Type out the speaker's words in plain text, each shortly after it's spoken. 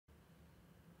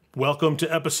Welcome to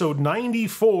episode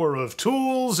 94 of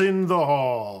Tools in the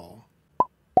Hall.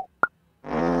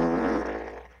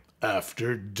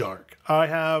 After dark. I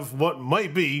have what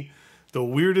might be the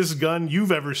weirdest gun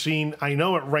you've ever seen. I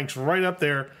know it ranks right up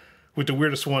there with the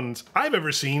weirdest ones I've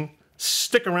ever seen.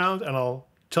 Stick around and I'll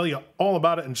tell you all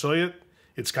about it and show you it.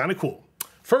 It's kind of cool.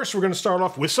 First, we're going to start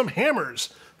off with some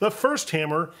hammers. The first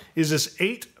hammer is this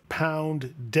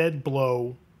 8-pound dead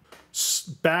blow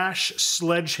bash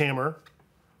sledgehammer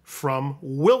from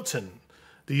Wilton.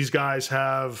 These guys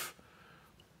have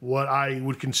what I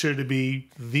would consider to be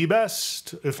the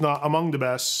best, if not among the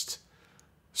best,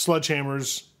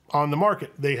 sledgehammers on the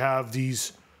market. They have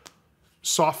these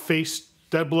soft-faced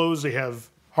dead blows, they have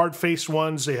hard-faced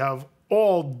ones, they have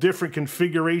all different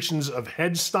configurations of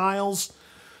head styles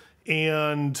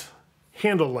and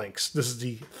handle lengths. This is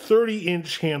the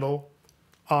 30-inch handle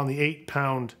on the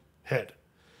 8-pound head.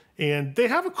 And they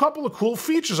have a couple of cool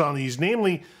features on these,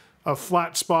 namely a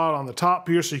flat spot on the top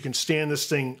here so you can stand this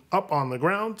thing up on the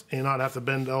ground and not have to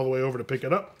bend all the way over to pick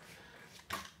it up.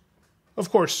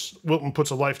 Of course, Wilton puts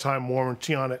a lifetime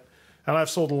warranty on it, and I've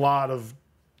sold a lot of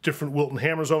different Wilton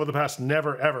hammers over the past,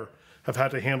 never ever have had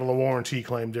to handle a warranty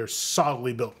claim. They're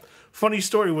solidly built. Funny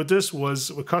story with this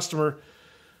was my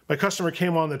customer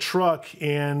came on the truck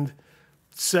and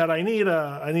said, I need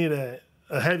a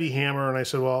heavy hammer. And I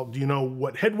said, well, do you know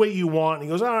what head weight you want? And he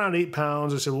goes, around 8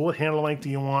 pounds. I said, well, what handle length do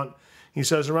you want? He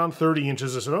says, around 30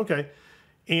 inches. I said, okay.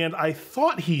 And I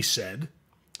thought he said,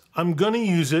 I'm going to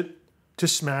use it to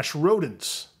smash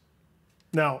rodents.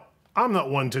 Now, I'm not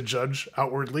one to judge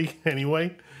outwardly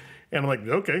anyway. And I'm like,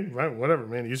 okay, right, whatever,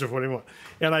 man, use it for what you want.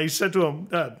 And I said to him,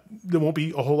 there won't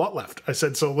be a whole lot left. I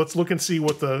said, so let's look and see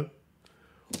what the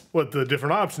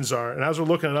different options are. And as we're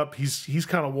looking it up, he's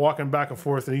kind of walking back and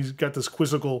forth, and he's got this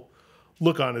quizzical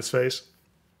look on his face.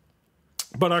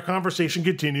 But our conversation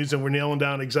continues, and we're nailing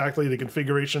down exactly the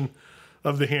configuration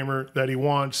of the hammer that he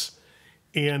wants.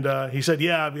 And he said,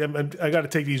 yeah, I got to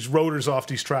take these rotors off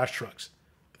these trash trucks.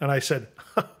 And I said,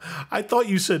 I thought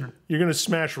you said you're going to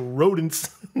smash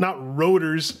rodents, not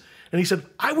rotors. And he said,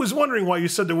 I was wondering why you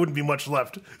said there wouldn't be much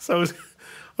left. So it was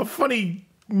a funny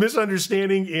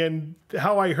misunderstanding, and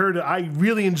how I heard it, I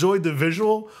really enjoyed the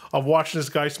visual of watching this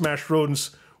guy smash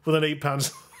rodents with an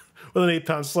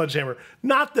 8-pound sledgehammer.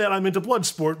 Not that I'm into blood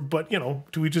sport, but you know,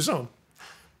 to each his own.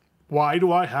 Why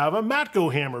do I have a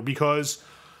Matco hammer? Because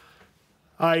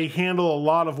I handle a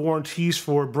lot of warranties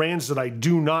for brands that I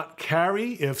do not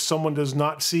carry. If someone does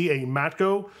not see a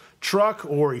Matco truck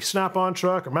or a Snap-on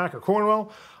truck or Mack or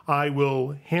Cornwell, I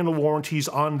will handle warranties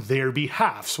on their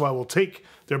behalf. So I will take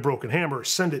their broken hammer,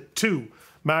 send it to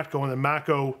Matco, and then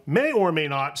Matco may or may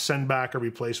not send back a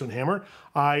replacement hammer.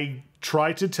 I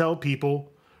try to tell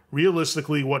people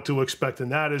realistically what to expect,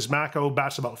 and that is Matco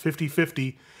bats about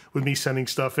 50-50 with me sending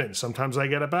stuff in. Sometimes I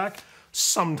get it back,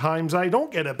 sometimes I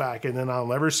don't get it back, and then I'll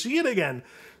never see it again.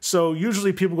 So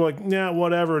usually people go like, nah,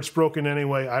 whatever, it's broken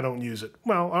anyway, I don't use it.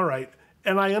 Well, all right.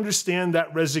 And I understand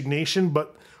that resignation,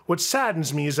 but what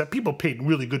saddens me is that people paid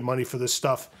really good money for this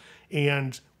stuff,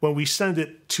 and when we send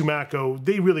it to Matco,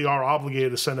 they really are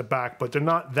obligated to send it back, but they're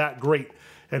not that great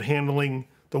at handling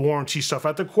the warranty stuff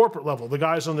at the corporate level. The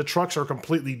guys on the trucks are a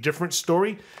completely different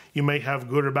story. You may have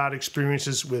good or bad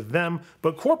experiences with them,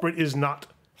 but corporate is not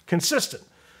consistent.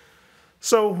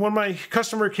 So when my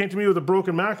customer came to me with a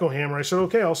broken Matco hammer, I said,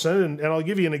 okay, I'll send it, and I'll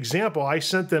give you an example. I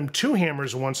sent them 2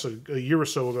 hammers once a year or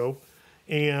so ago,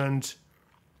 and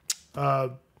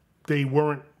they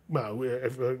weren't, well,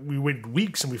 we waited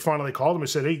weeks, and we finally called them and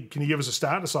said, hey, can you give us a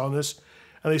status on this?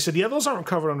 And they said, yeah, those aren't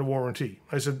covered under warranty.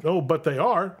 I said, oh, but they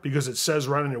are, because it says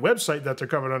right on your website that they're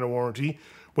covered under warranty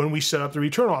when we set up the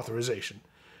return authorization.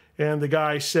 And the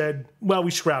guy said, well,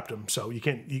 we scrapped them, so you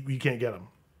can't get them.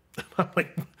 I'm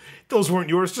like, those weren't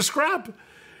yours to scrap.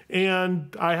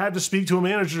 And I had to speak to a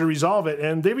manager to resolve it,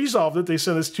 and they resolved it. They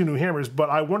sent us 2 new hammers, but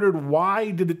I wondered,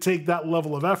 why did it take that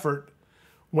level of effort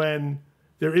when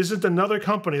there isn't another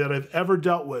company that I've ever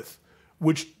dealt with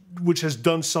which has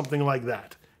done something like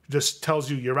that? Just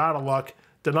tells you you're out of luck,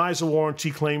 denies a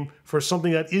warranty claim for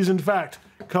something that is in fact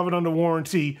covered under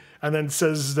warranty, and then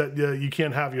says that you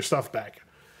can't have your stuff back.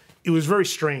 It was very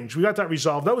strange. We got that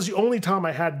resolved. That was the only time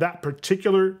I had that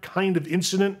particular kind of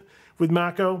incident with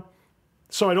Matco.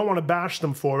 So I don't want to bash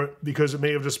them for it, because it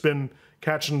may have just been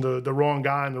catching the wrong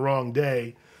guy on the wrong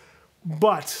day.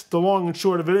 But the long and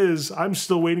short of it is, I'm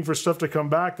still waiting for stuff to come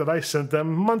back that I sent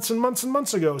them months and months and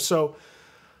months ago. So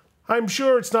I'm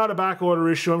sure it's not a back order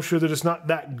issue. I'm sure they're just not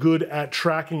that good at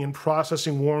tracking and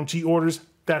processing warranty orders.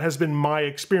 That has been my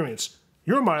experience.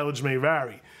 Your mileage may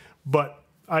vary, but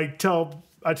I tell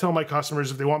my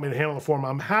customers if they want me to handle it for them,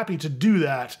 I'm happy to do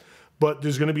that. but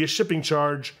there's going to be a shipping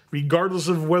charge regardless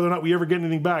of whether or not we ever get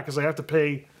anything back, because I have to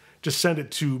pay to send it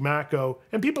to Matco,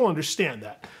 and people understand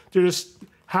that. They're just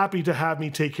happy to have me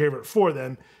take care of it for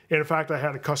them. And in fact, I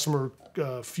had a customer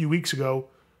a few weeks ago,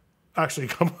 actually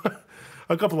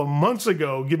a couple of months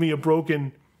ago, give me a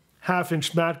broken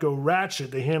 1/2-inch Matco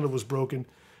ratchet. The handle was broken.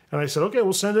 And I said, okay,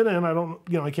 we'll send it in.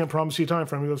 I can't promise you a time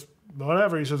frame. He goes,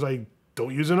 whatever. He says, I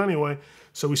don't use it anyway.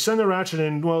 So we send the ratchet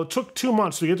in. Well, it took 2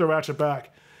 months to get the ratchet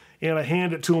back. And I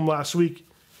handed it to him last week.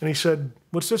 And he said,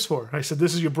 what's this for? I said,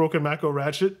 this is your broken Matco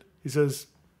ratchet? He says,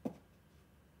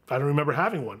 I don't remember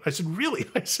having one. I said, really?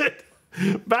 I said,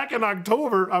 back in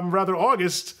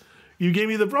August, you gave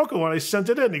me the broken one. I sent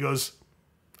it in. He goes,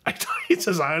 he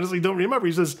says, I honestly don't remember.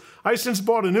 He says, I since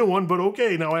bought a new one, but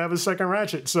okay, now I have a second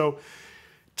ratchet. So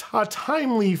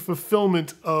timely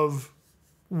fulfillment of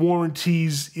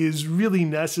warranties is really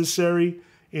necessary,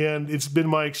 and it's been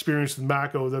my experience with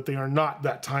Matco that they are not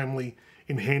that timely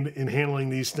in handling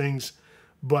these things.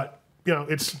 But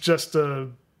it's just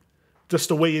the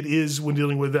way it is when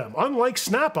dealing with them. Unlike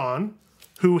Snap-on,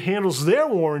 who handles their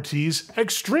warranties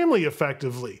extremely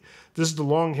effectively. This is the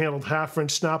long-handled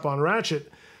 1/2-inch Snap-on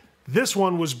ratchet. This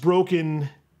one was broken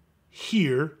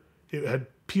here. It had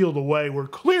peeled away where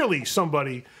clearly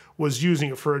somebody was using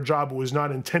it for a job it was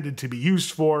not intended to be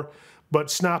used for.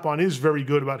 But Snap-on is very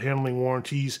good about handling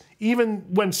warranties. Even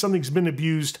when something's been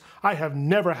abused, I have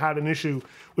never had an issue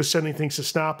with sending things to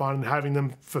Snap-on and having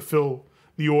them fulfill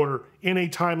the order in a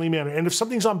timely manner. And if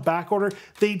something's on back order,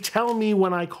 they tell me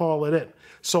when I call it in.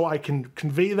 So I can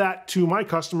convey that to my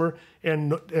customer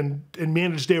and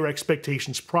manage their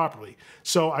expectations properly.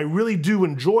 So I really do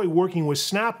enjoy working with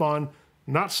Snap-on,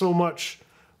 not so much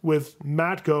with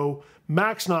Matco.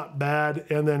 Mac's not bad,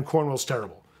 and then Cornwell's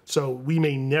terrible. So we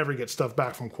may never get stuff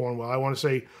back from Cornwell. I want to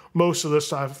say most of the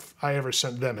stuff I ever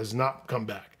sent them has not come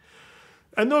back.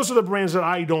 And those are the brands that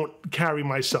I don't carry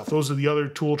myself. Those are the other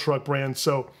tool truck brands.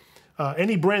 So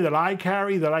any brand that I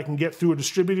carry that I can get through a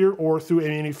distributor or through a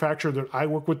manufacturer that I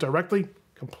work with directly,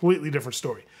 completely different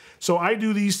story. So I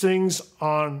do these things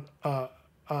on a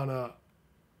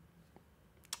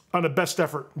best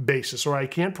effort basis, or I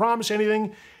can't promise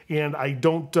anything, and I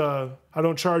don't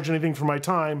charge anything for my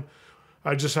time.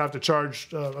 I just have to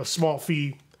charge a small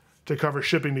fee to cover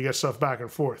shipping to get stuff back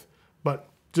and forth. But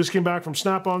just came back from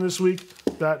Snap-on this week.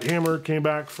 That hammer came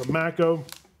back from Matco.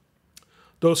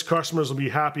 Those customers will be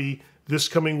happy this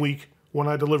coming week when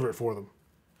I deliver it for them.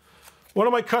 One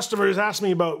of my customers asked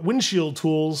me about windshield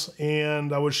tools,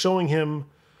 and I was showing him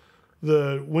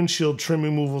the windshield trim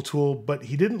removal tool, but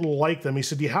he didn't like them. He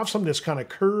said, do you have something that's kind of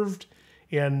curved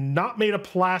and not made of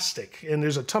plastic? And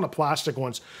there's a ton of plastic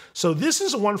ones. So this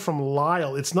is one from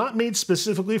Lisle. It's not made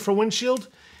specifically for windshield.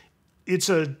 It's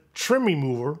a trim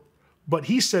remover, but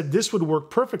he said this would work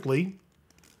perfectly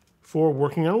for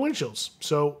working on windshields.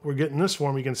 So we're getting this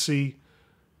one. We can see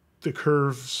the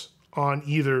curves on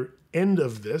either end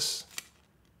of this.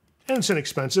 And it's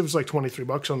inexpensive. It's like 23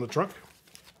 bucks on the truck.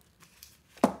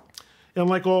 And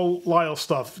like all Lisle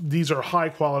stuff, these are high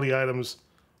quality items,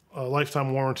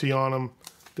 lifetime warranty on them.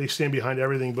 They stand behind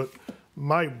everything, but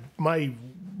my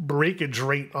breakage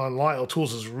rate on Lisle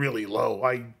tools is really low.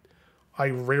 I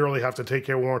rarely have to take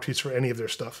care of warranties for any of their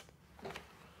stuff.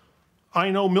 I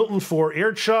know Milton for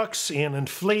air chucks and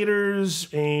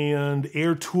inflators and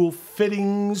air tool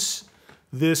fittings.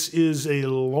 This is a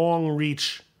long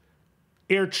reach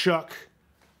air chuck,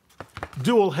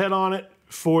 dual head on it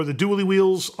for the dually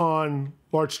wheels on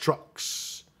large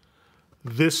trucks.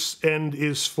 This end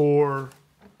is for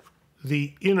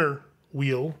the inner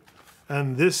wheel,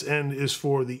 and this end is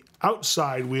for the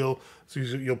outside wheel. So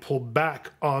you'll pull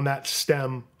back on that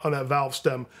stem, on that valve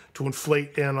stem to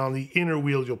inflate, and on the inner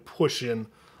wheel you'll push in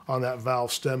on that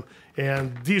valve stem.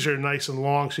 And these are nice and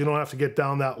long, so you don't have to get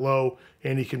down that low,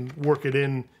 and you can work it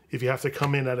in if you have to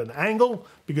come in at an angle,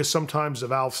 because sometimes the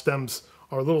valve stems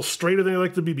are a little straighter than they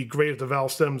like to be. It'd be great if the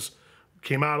valve stems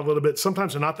came out a little bit.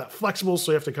 Sometimes they're not that flexible,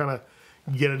 so you have to kind of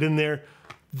get it in there.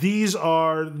 These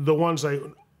are the ones I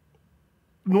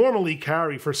normally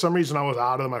carry. For some reason I was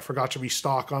out of them. I forgot to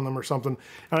restock on them or something,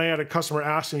 and I had a customer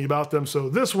asking me about them. So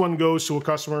this one goes to a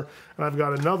customer, and I've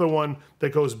got another one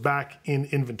that goes back in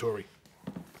inventory.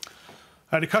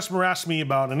 I had a customer ask me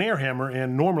about an air hammer,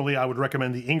 and normally I would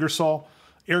recommend the Ingersoll.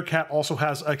 Aircat also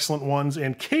has excellent ones,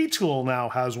 and K-Tool now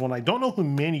has one. I don't know who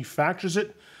manufactures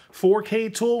it for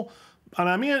K-Tool, and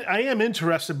I am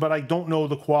interested, but I don't know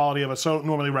the quality of it, so I don't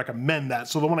normally recommend that.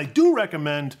 So the one I do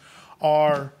recommend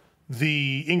are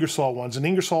the Ingersoll ones, and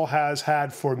Ingersoll has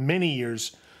had for many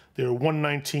years their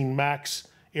 119 Max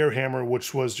air hammer,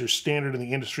 which was their standard in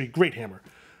the industry. Great hammer.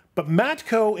 But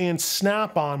Matco and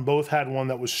Snap-on both had one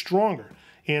that was stronger.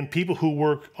 And people who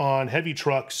work on heavy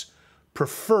trucks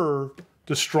prefer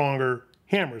the stronger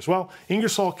hammers. Well,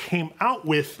 Ingersoll came out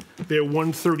with their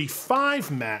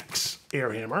 135 Max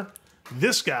air hammer.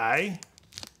 This guy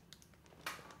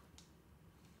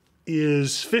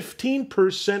is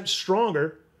 15%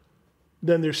 stronger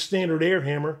than their standard air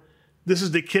hammer. This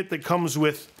is the kit that comes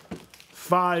with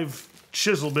 5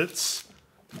 chisel bits.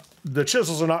 The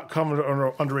chisels are not covered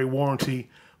under a warranty,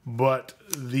 but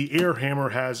the air hammer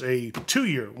has a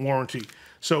 2-year warranty.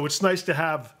 So it's nice to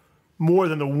have more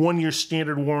than the 1-year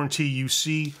standard warranty you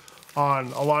see on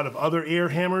a lot of other air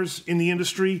hammers in the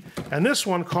industry. And this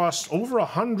one costs over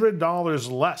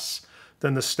 $100 less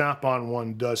than the Snap-on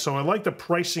one does. So I like the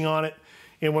pricing on it.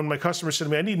 And when my customer said to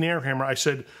me, I need an air hammer, I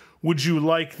said, would you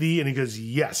like the, and he goes,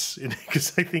 yes.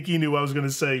 Because I think he knew I was going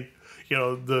to say, you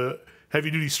know, the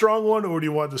heavy duty strong one, or do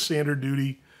you want the standard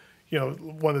duty, you know,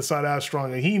 one that's not as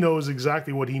strong? And he knows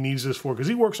exactly what he needs this for because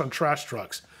he works on trash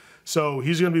trucks. So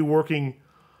he's going to be working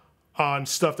on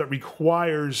stuff that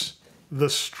requires the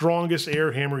strongest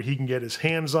air hammer he can get his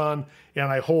hands on. And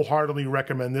I wholeheartedly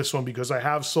recommend this one because I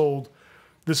have sold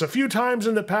this a few times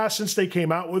in the past since they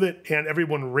came out with it, and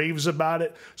everyone raves about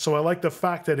it. So I like the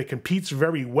fact that it competes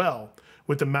very well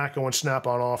with the Matco and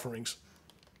Snap-on offerings.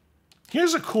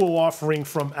 Here's a cool offering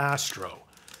from Astro.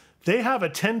 They have a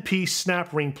 10-piece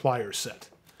snap ring plier set.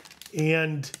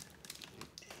 And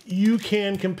you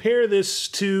can compare this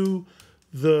to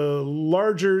the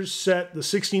larger set, the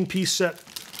 16-piece set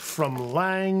from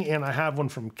Lang, and I have one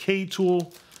from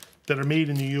K-Tool that are made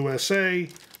in the USA.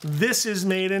 This is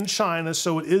made in China,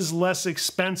 so it is less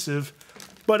expensive,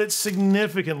 but it's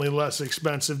significantly less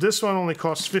expensive. This one only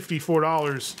costs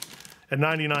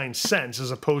 $54.99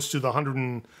 as opposed to the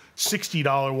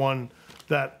 $160 one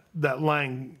that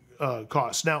Lang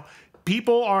costs. Now,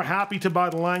 people are happy to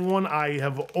buy the Lang one. I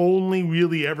have only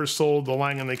really ever sold the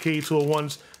Lang and the K-Tool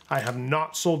ones. I have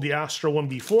not sold the Astro one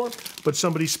before, but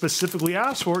somebody specifically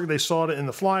asked for it. They saw it in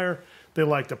the flyer. They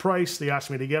liked the price. They asked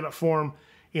me to get it for them.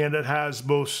 And it has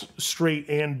both straight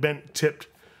and bent tipped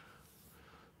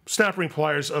snap ring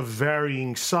pliers of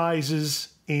varying sizes,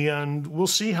 and we'll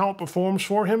see how it performs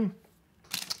for him.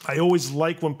 I always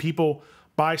like when people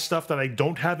buy stuff that I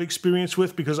don't have experience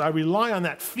with because I rely on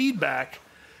that feedback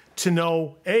to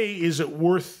know, A, is it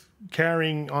worth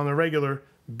carrying on the regular?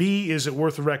 B, is it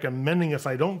worth recommending if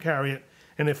I don't carry it?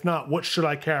 And if not, what should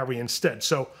I carry instead?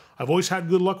 So I've always had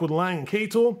good luck with Lang and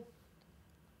K-Tool.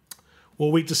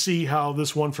 We'll wait to see how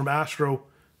this one from Astro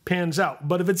pans out.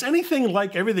 But if it's anything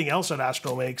like everything else that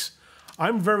Astro makes,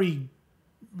 I'm very,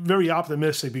 very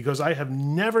optimistic because I have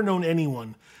never known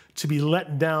anyone to be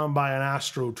let down by an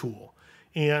Astro tool.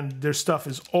 And their stuff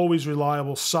is always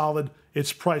reliable, solid.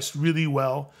 It's priced really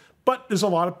well. But there's a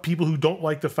lot of people who don't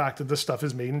like the fact that this stuff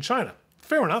is made in China.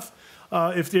 Fair enough.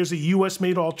 If there's a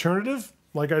US-made alternative,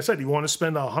 like I said, you want to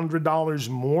spend $100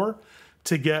 more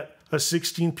to get a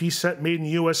 16-piece set made in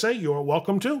the USA, you're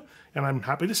welcome to, and I'm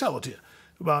happy to sell it to you.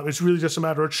 It's really just a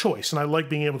matter of choice, and I like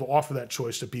being able to offer that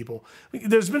choice to people.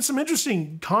 There's been some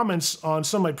interesting comments on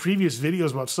some of my previous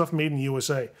videos about stuff made in the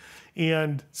USA,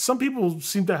 and some people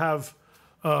seem to have,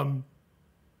 you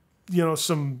know,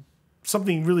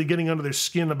 something really getting under their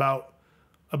skin about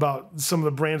some of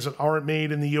the brands that aren't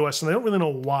made in the US, and I don't really know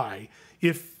why.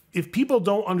 If people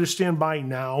don't understand by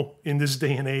now, in this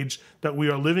day and age, that we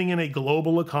are living in a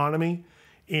global economy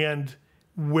and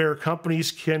where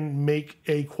companies can make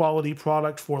a quality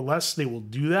product for less, they will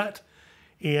do that.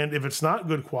 And if it's not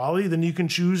good quality, then you can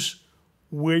choose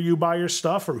where you buy your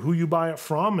stuff or who you buy it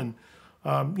from. And,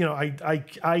 you know, I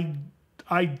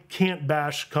can't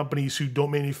bash companies who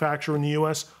don't manufacture in the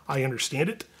US. I understand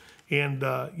it. And,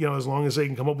 you know, as long as they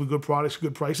can come up with good products,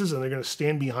 good prices, and they're going to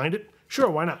stand behind it, sure,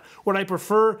 why not? Would I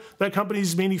prefer that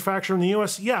companies manufacture in the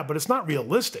US? Yeah, but it's not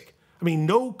realistic. I mean,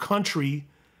 no country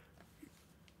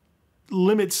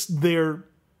limits their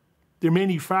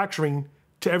manufacturing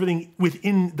to everything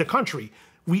within the country.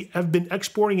 We have been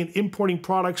exporting and importing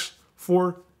products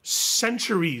for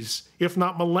centuries, if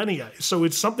not millennia. So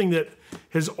it's something that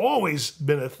has always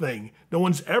been a thing. No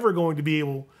one's ever going to be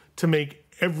able to make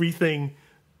everything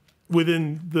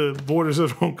within the borders of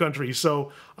their own country.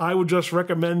 So I would just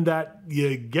recommend that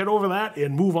you get over that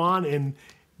and move on and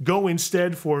go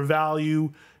instead for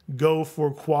value, go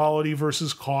for quality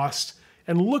versus cost,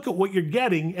 and look at what you're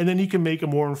getting, and then you can make a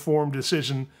more informed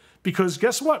decision. Because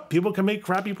guess what? People can make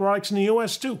crappy products in the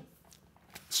US too.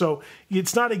 So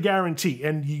it's not a guarantee,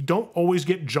 and you don't always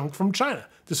get junk from China.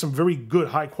 There's some very good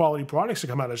high-quality products that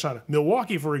come out of China.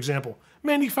 Milwaukee, for example,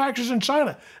 manufactures in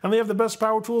China, and they have the best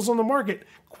power tools on the market,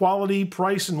 quality,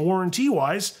 price, and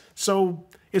warranty-wise. So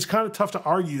it's kind of tough to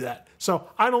argue that. So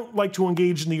I don't like to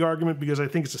engage in the argument because I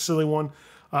think it's a silly one.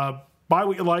 Buy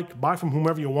what you like, buy from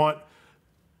whomever you want,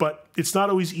 but it's not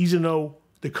always easy to know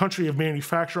the country of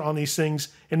manufacture on these things,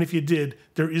 and if you did,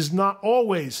 there is not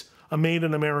always a made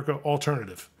in America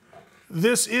alternative.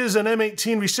 This is an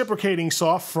M18 reciprocating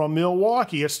saw from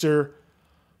Milwaukee. It's their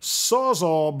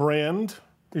Sawzall brand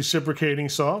reciprocating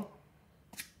saw.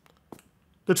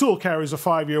 The tool carries a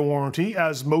 5-year warranty,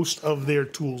 as most of their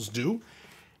tools do.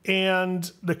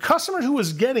 And the customer who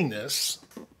was getting this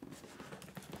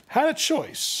had a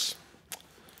choice.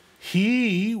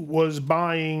 He was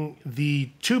buying the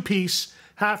 2-piece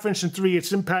 1/2" and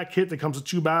 3/8 impact kit that comes with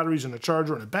 2 batteries and a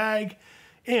charger and a bag.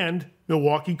 And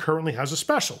Milwaukee currently has a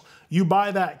special. You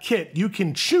buy that kit, you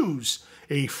can choose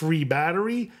a free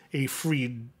battery, a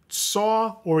free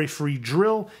saw, or a free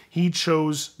drill. He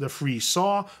chose the free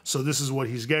saw, so this is what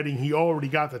he's getting. He already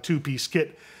got the 2-piece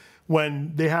kit.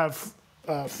 When they have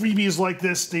freebies like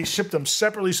this, they ship them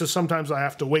separately, so sometimes I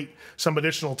have to wait some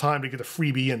additional time to get the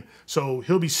freebie in. So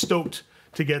he'll be stoked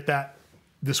to get that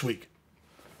this week.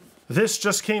 This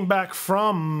just came back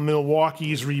from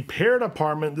Milwaukee's repair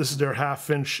department. This is their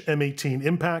 1/2" M18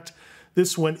 impact.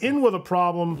 This went in with a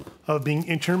problem of being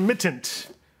intermittent.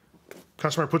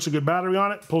 Customer puts a good battery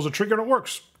on it, pulls the trigger, and it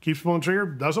works. Keeps pulling the trigger,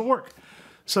 doesn't work.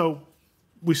 So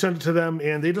we sent it to them,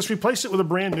 and they just replaced it with a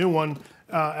brand new one,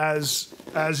 as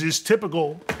is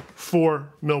typical for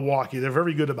Milwaukee. They're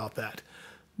very good about that.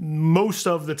 Most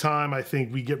of the time, I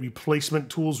think we get replacement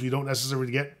tools. We don't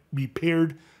necessarily get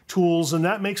repaired tools, and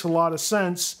that makes a lot of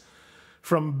sense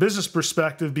from a business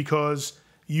perspective because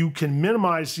you can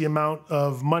minimize the amount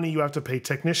of money you have to pay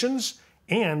technicians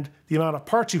and the amount of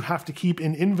parts you have to keep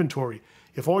in inventory.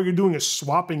 If all you're doing is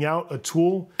swapping out a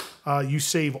tool, you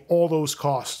save all those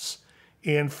costs.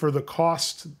 And for the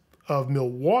cost of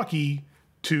Milwaukee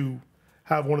to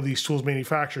have one of these tools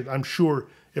manufactured, I'm sure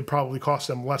it probably costs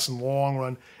them less in the long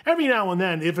run. Every now and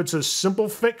then, if it's a simple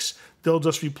fix, they'll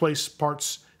just replace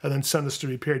parts and then send us the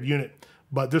repaired unit.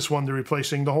 But this one, they're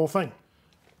replacing the whole thing.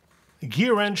 The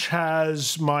gearwrench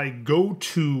has my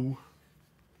go-to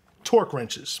torque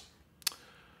wrenches.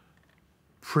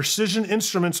 Precision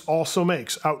Instruments also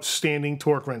makes outstanding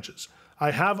torque wrenches.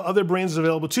 I have other brands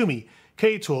available to me.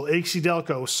 K-Tool, AC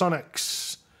Delco,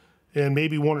 Sonex, and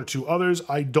maybe 1 or 2 others.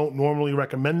 I don't normally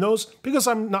recommend those because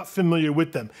I'm not familiar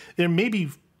with them. They may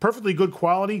be perfectly good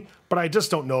quality, but I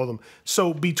just don't know them.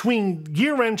 So between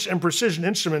gearwrench and Precision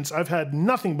Instruments, I've had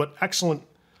nothing but excellent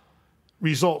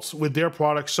results with their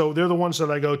products. So they're the ones that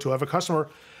I go to. I have a customer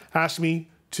ask me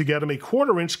to get him a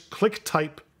 1/4" click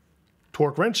type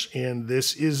torque wrench, and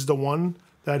this is the one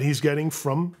that he's getting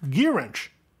from gearwrench.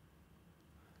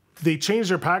 They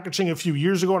changed their packaging a few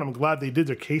years ago, and I'm glad they did.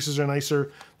 Their cases are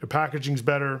nicer, their packaging's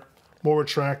better, more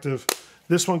attractive.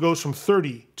 This one goes from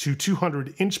 30 to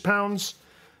 200 inch-pounds.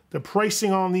 The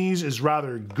pricing on these is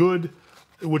rather good,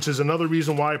 which is another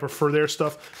reason why I prefer their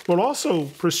stuff. But also,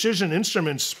 Precision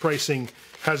Instruments pricing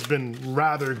has been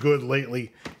rather good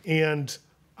lately. And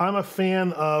I'm a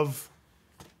fan of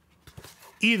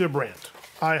either brand.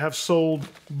 I have sold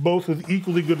both with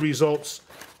equally good results,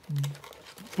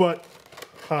 but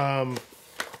I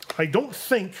don't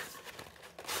think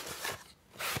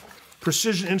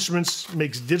Precision Instruments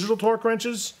makes digital torque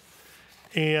wrenches,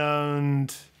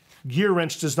 and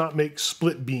gearwrench does not make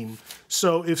split beam.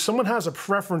 So if someone has a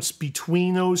preference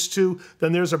between those two,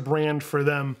 then there's a brand for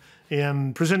them.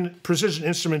 And Precision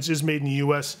Instruments is made in the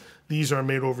US. These are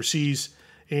made overseas.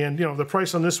 And you know, the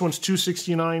price on this one's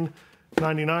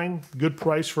 $269.99. Good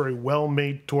price for a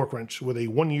well-made torque wrench with a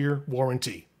 1-year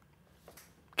warranty.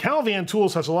 Calvan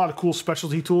Tools has a lot of cool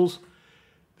specialty tools.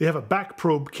 They have a back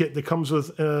probe kit that comes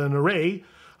with an array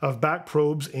of back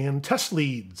probes and test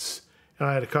leads. And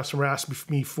I had a customer ask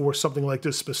me for something like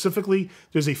this specifically.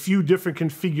 There's a few different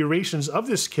configurations of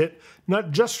this kit,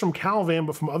 not just from Calvan,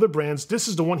 but from other brands. This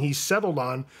is the one he settled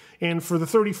on. And for the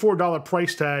 $34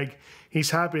 price tag,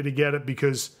 he's happy to get it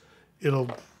because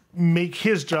it'll make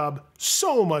his job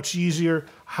so much easier.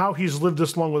 How he's lived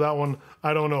this long without one,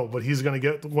 I don't know, but he's going to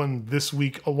get one this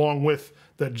week along with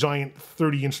that giant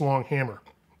 30-inch long hammer.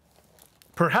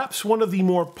 Perhaps one of the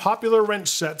more popular wrench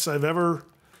sets I've ever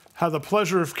had the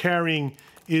pleasure of carrying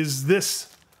is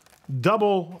this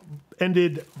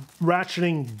double-ended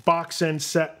ratcheting box end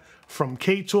set from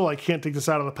K-Tool. I can't take this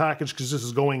out of the package because this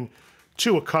is going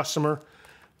to a customer.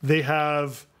 They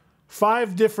have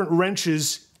 5 different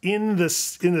wrenches in the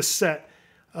set,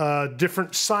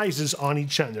 different sizes on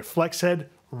each end. They're flex head,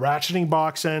 ratcheting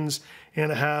box ends,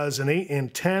 and it has an 8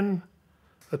 and 10,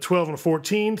 a 12 and a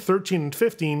 14, 13 and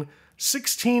 15,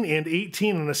 16 and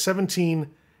 18, and a 17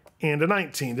 and a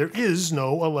 19. There is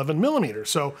no 11 millimeter.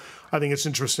 So I think it's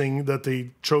interesting that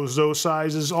they chose those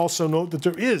sizes. Also note that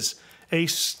there is a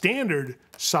standard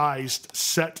sized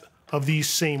set of these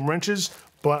same wrenches,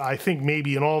 but I think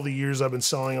maybe in all the years I've been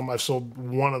selling them, I've sold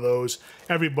one of those.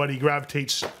 Everybody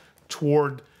gravitates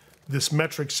toward this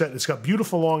metric set. It's got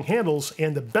beautiful long handles,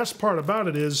 and the best part about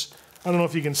it is, I don't know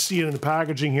if you can see it in the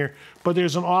packaging here, but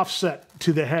there's an offset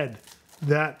to the head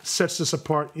that sets this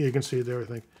apart. Yeah, you can see it there, I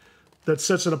think. That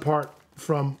sets it apart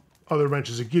from other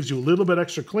wrenches. It gives you a little bit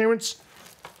extra clearance,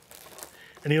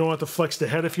 and you don't have to flex the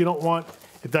head if you don't want,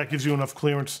 if that gives you enough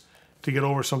clearance to get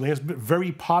over something. It's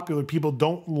very popular. People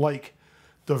don't like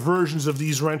the versions of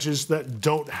these wrenches that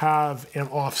don't have an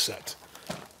offset.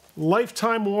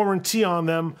 Lifetime warranty on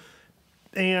them,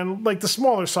 and like the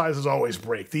smaller sizes always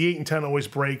break. The 8 and 10 always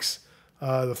breaks.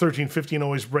 The 13, 15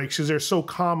 always breaks because they're so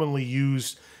commonly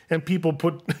used, and people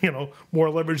put, more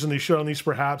leverage than they should on these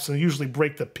perhaps, and they usually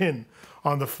break the pin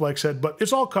on the flex head, but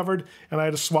it's all covered, and I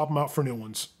had to swap them out for new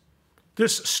ones.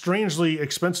 This strangely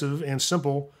expensive and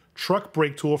simple truck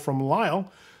brake tool from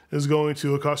Lisle is going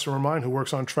to a customer of mine who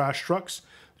works on trash trucks.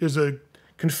 There's a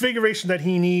configuration that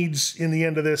he needs in the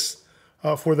end of this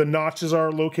for the notches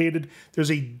are located.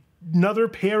 There's another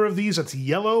pair of these that's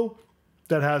yellow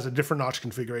that has a different notch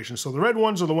configuration. So the red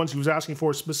ones are the ones he was asking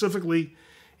for specifically.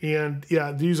 And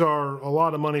yeah, these are a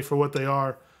lot of money for what they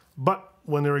are. But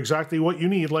when they're exactly what you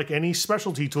need, like any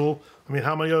specialty tool, I mean,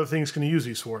 how many other things can you use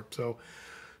these for? So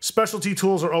specialty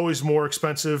tools are always more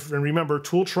expensive. And remember,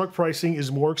 tool truck pricing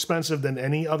is more expensive than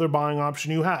any other buying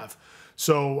option you have.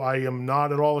 So I am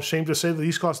not at all ashamed to say that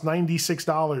these cost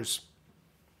 $96.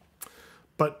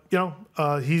 But,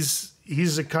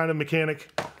 he's the kind of mechanic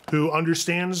who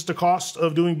understands the cost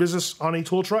of doing business on a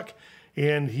tool truck,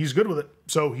 and he's good with it.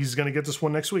 So he's going to get this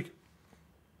one next week.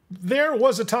 There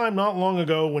was a time not long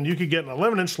ago when you could get an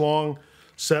 11-inch long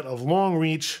set of long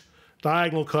reach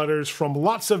diagonal cutters from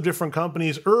lots of different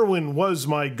companies. Irwin was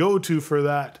my go-to for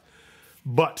that.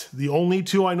 But the only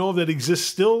two I know of that exist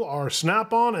still are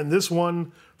Snap-on and this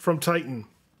one from Titan.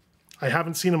 I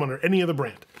haven't seen them under any other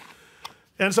brand.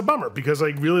 And it's a bummer because I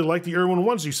really like the Irwin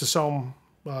ones. I used to sell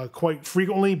them quite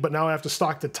frequently, but now I have to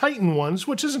stock the Titan ones,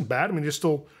 which isn't bad. I mean, they're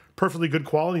still perfectly good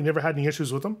quality. Never had any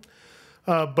issues with them.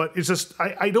 But it's just,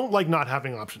 I don't like not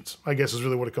having options, I guess is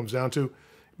really what it comes down to,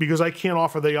 because I can't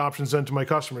offer the options then to my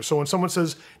customers. So when someone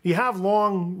says, you have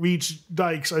long reach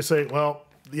dikes, I say, well,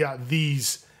 yeah,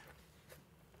 these.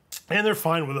 And they're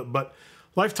fine with it. But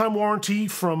lifetime warranty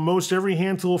from most every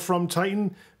hand tool from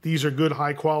Titan. These are good,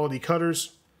 high quality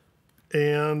cutters.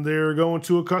 And they're going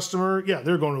to a customer. Yeah,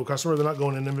 they're going to a customer. They're not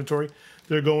going in inventory.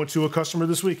 They're going to a customer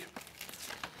this week.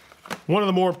 One of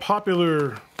the more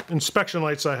popular inspection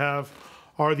lights I have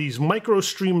are these micro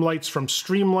stream lights from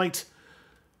Streamlight.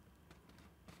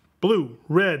 Blue,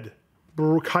 red,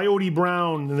 coyote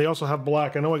brown, and they also have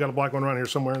black. I know I got a black one around here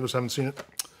somewhere. I just haven't seen it.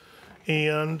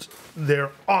 And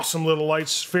they're awesome little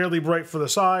lights, fairly bright for the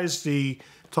size. The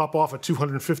top off at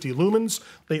 250 lumens.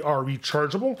 They are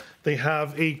rechargeable. They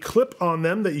have a clip on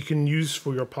them that you can use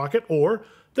for your pocket or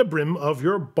the brim of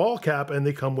your ball cap, and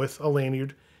they come with a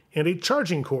lanyard and a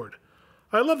charging cord.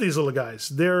 I love these little guys.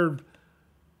 They're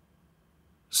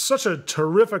such a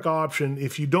terrific option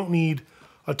if you don't need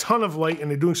a ton of light and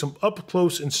they're doing some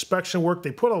up-close inspection work.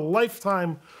 They put a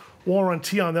lifetime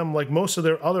warranty on them like most of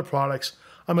their other products.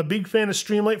 I'm a big fan of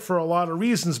Streamlight for a lot of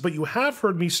reasons, but you have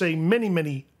heard me say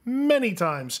many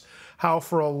times how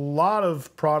for a lot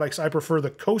of products I prefer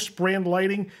the Coast brand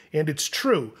lighting, and it's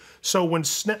true. So when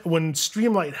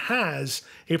Streamlight has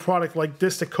a product like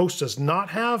this that Coast does not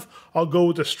have, I'll go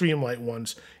with the Streamlight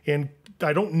ones. And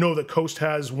I don't know that Coast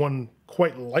has one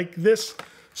quite like this,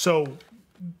 so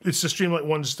it's the Streamlight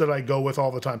ones that I go with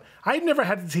all the time. I've never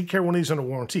had to take care of one of these under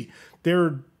warranty.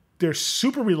 They're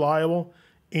super reliable,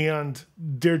 and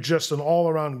they're just an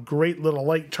all-around great little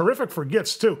light. Terrific for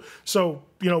gifts, too. So,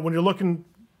 when you're looking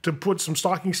to put some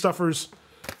stocking stuffers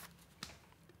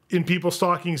in people's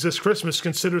stockings this Christmas,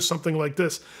 consider something like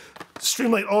this.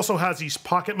 Streamlight also has these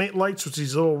pocket mate lights, which are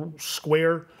these little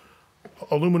square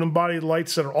aluminum-bodied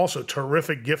lights that are also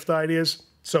terrific gift ideas.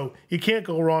 So you can't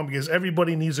go wrong because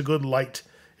everybody needs a good light.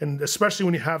 And especially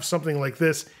when you have something like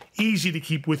this, easy to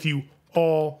keep with you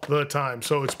all the time.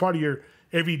 So it's part of your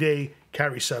everyday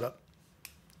carry setup.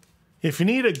 If you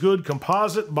need a good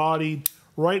composite bodied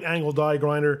right angle die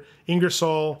grinder,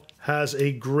 Ingersoll has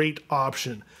a great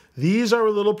option. These are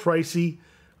a little pricey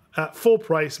at full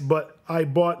price, but I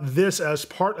bought this as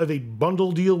part of a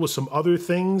bundle deal with some other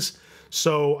things,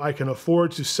 so I can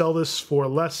afford to sell this for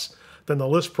less than the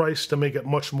list price to make it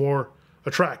much more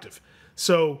attractive.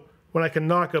 So when I can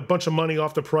knock a bunch of money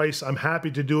off the price, I'm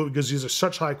happy to do it because these are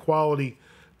such high quality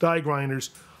die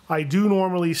grinders. I do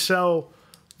normally sell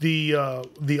the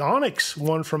Onyx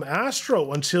one from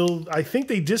Astro until I think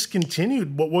they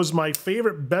discontinued what was my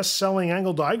favorite best-selling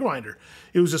angle die grinder.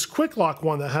 It was this quick lock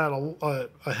one that had a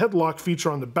headlock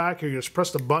feature on the back here. You just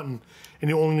pressed a button and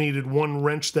you only needed one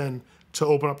wrench then to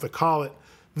open up the collet.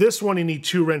 This one you need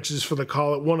 2 wrenches for the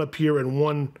collet, one up here and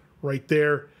one right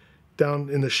there down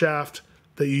in the shaft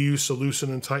that you use to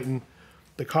loosen and tighten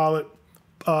the collet.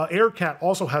 Aircat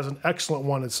also has an excellent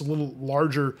one. It's a little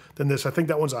larger than this. I think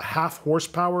that one's a 1/2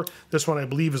 horsepower. This one I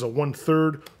believe is a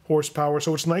 1/3 horsepower.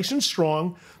 So it's nice and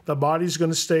strong. The body's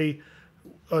going to stay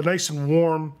nice and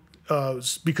warm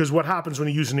because what happens when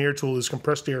you use an air tool is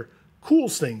compressed air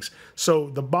cools things. So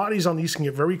the bodies on these can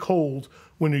get very cold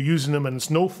when you're using them, and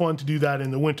it's no fun to do that in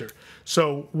the winter.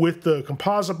 So with the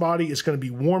composite body, it's going to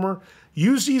be warmer.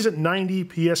 Use these at 90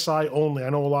 PSI only. I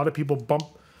know a lot of people bump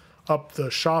up the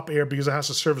shop air because it has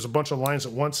to service a bunch of lines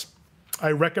at once.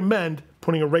 I recommend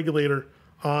putting a regulator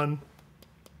on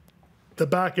the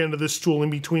back end of this tool in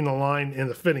between the line and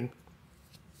the fitting.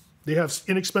 They have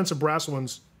inexpensive brass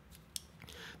ones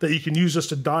that you can use just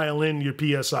to dial in your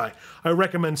PSI. I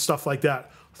recommend stuff like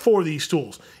that for these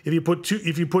tools. If you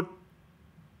put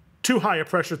too high a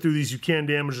pressure through these, you can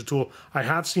damage the tool. I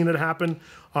have seen it happen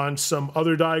on some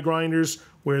other die grinders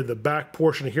where the back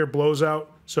portion of here blows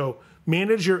out. So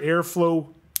manage your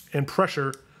airflow and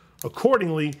pressure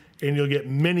accordingly, and you'll get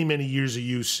many, many years of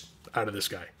use out of this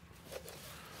guy.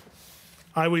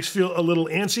 I always feel a little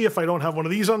antsy if I don't have one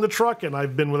of these on the truck, and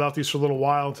I've been without these for a little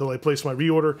while until I place my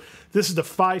reorder. This is the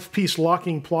 5-piece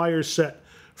locking pliers set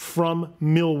from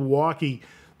Milwaukee.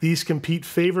 These compete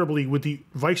favorably with the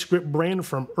Vice Grip brand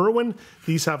from Irwin.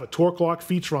 These have a torque lock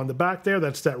feature on the back there.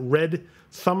 That's that red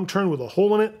thumb turn with a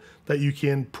hole in it that you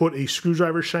can put a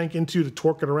screwdriver shank into to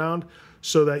torque it around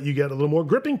so that you get a little more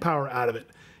gripping power out of it.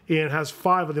 And it has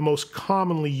 5 of the most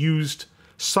commonly used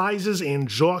sizes and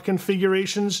jaw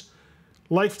configurations.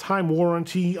 Lifetime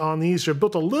warranty on these. They're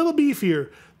built a little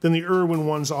beefier than the Irwin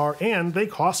ones are, and they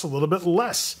cost a little bit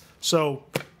less. So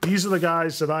these are the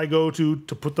guys that I go to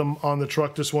put them on the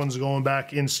truck. This one's going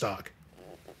back in stock.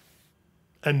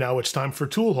 And now it's time for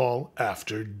Tool Haul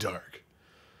After Dark.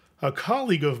 A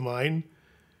colleague of mine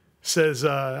says,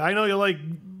 I know you like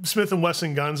Smith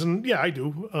Wesson guns, and yeah, I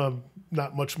do.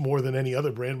 Not much more than any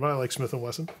other brand, but I like Smith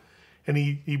Wesson. And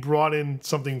he brought in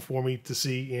something for me to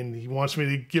see, and he wants me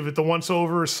to give it the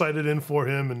once-over, sight it in for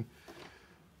him,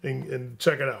 and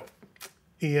check it out.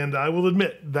 And I will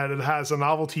admit that it has a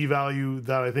novelty value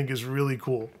that I think is really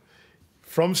cool.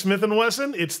 From Smith &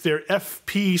 Wesson, it's their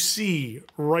FPC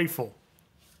rifle.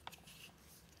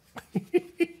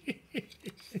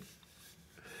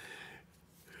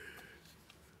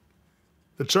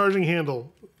 The charging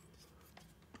handle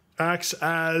acts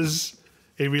as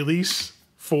a release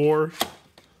for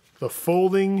the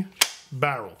folding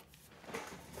barrel.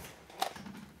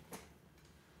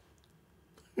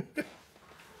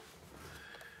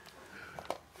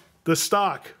 The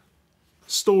stock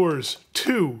stores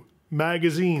 2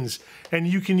 magazines, and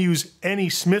you can use any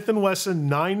Smith & Wesson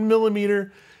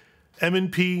 9mm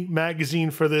M&P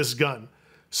magazine for this gun.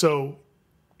 So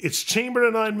it's chambered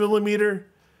at 9mm,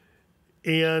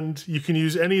 and you can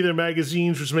use any of their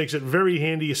magazines, which makes it very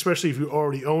handy, especially if you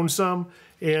already own some.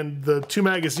 And the 2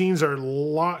 magazines are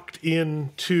locked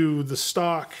into the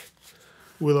stock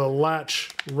with a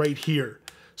latch right here.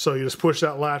 So you just push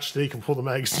that latch, then you can pull the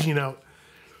magazine out.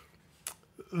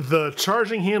 The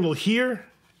charging handle here,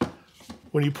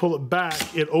 when you pull it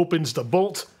back, it opens the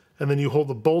bolt, and then you hold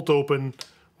the bolt open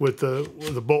with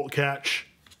the bolt catch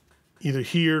either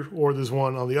here, or there's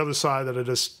one on the other side that I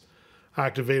just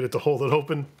activated to hold it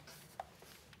open.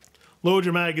 Load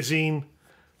your magazine,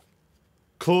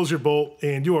 close your bolt,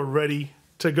 and you are ready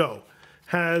to go.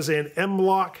 Has an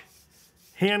M-lock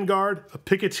handguard, a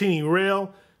Picatinny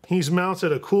rail. He's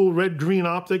mounted a cool red-green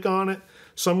optic on it.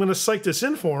 So I'm going to sight this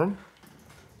in for him.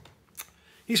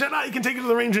 He said, you can take it to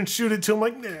the range and shoot it too. I'm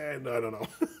like, nah, I don't know.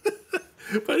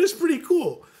 But it's pretty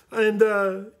cool. And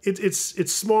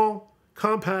it's small,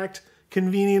 compact,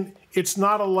 convenient. It's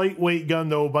not a lightweight gun,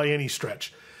 though, by any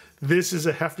stretch. This is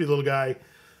a hefty little guy.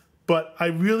 But I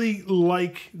really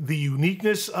like the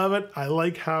uniqueness of it. I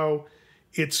like how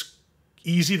it's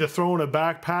easy to throw in a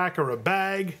backpack or a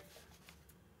bag.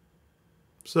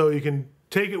 So you can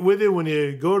take it with you when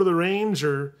you go to the range,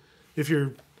 or if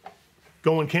you're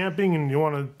going camping and you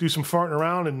want to do some farting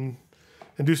around and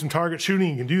do some target shooting,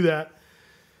 you can do that.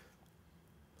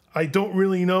 I don't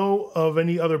really know of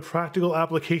any other practical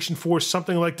application for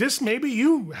something like this. Maybe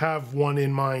you have one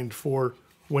in mind for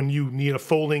when you need a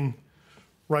folding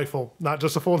rifle, not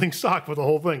just a folding stock, but the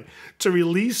whole thing. To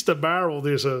release the barrel,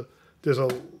 there's a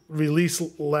release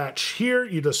latch here.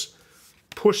 You just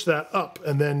push that up,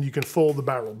 and then you can fold the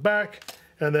barrel back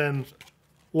and then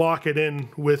lock it in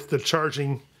with the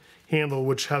charging handle,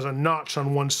 which has a notch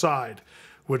on one side,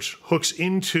 which hooks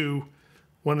into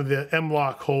one of the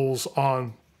M-lock holes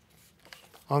on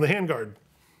the handguard.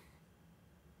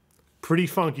 Pretty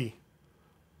funky,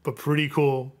 but pretty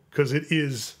cool because it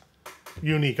is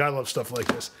unique. I love stuff like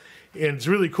this. And it's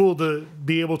really cool to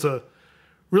be able to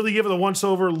really give it a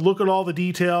once-over, look at all the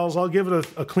details. I'll give it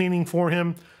a cleaning for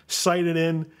him, sight it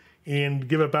in, and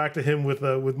give it back to him with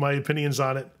my opinions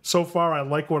on it. So far, I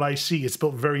like what I see. It's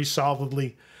built very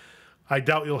solidly. I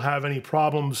doubt you'll have any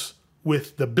problems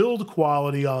with the build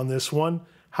quality on this one.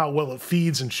 How well it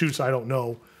feeds and shoots, I don't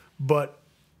know. But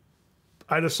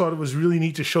I just thought it was really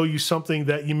neat to show you something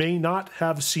that you may not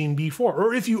have seen before.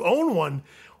 Or if you own one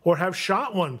or have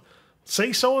shot one,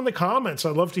 say so in the comments.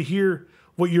 I'd love to hear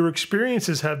what your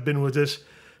experiences have been with this,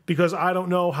 because I don't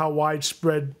know how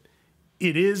widespread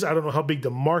it is. I don't know how big the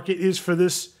market is for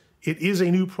this. It is a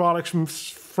new product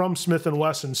from Smith &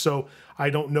 Wesson, so I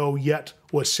don't know yet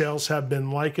what sales have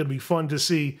been like. It'll be fun to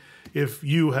see if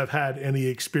you have had any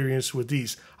experience with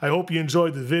these. I hope you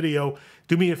enjoyed the video.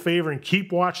 Do me a favor and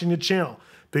keep watching the channel,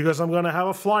 because I'm going to have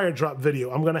a flyer drop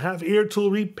video. I'm going to have air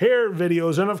tool repair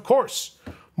videos, and of course,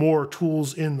 more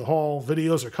tools in the haul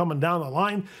videos are coming down the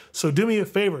line. So do me a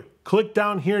favor, click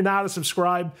down here now to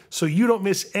subscribe so you don't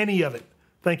miss any of it.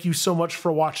 Thank you so much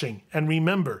for watching, and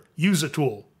remember, use a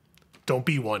tool. Don't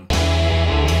be one.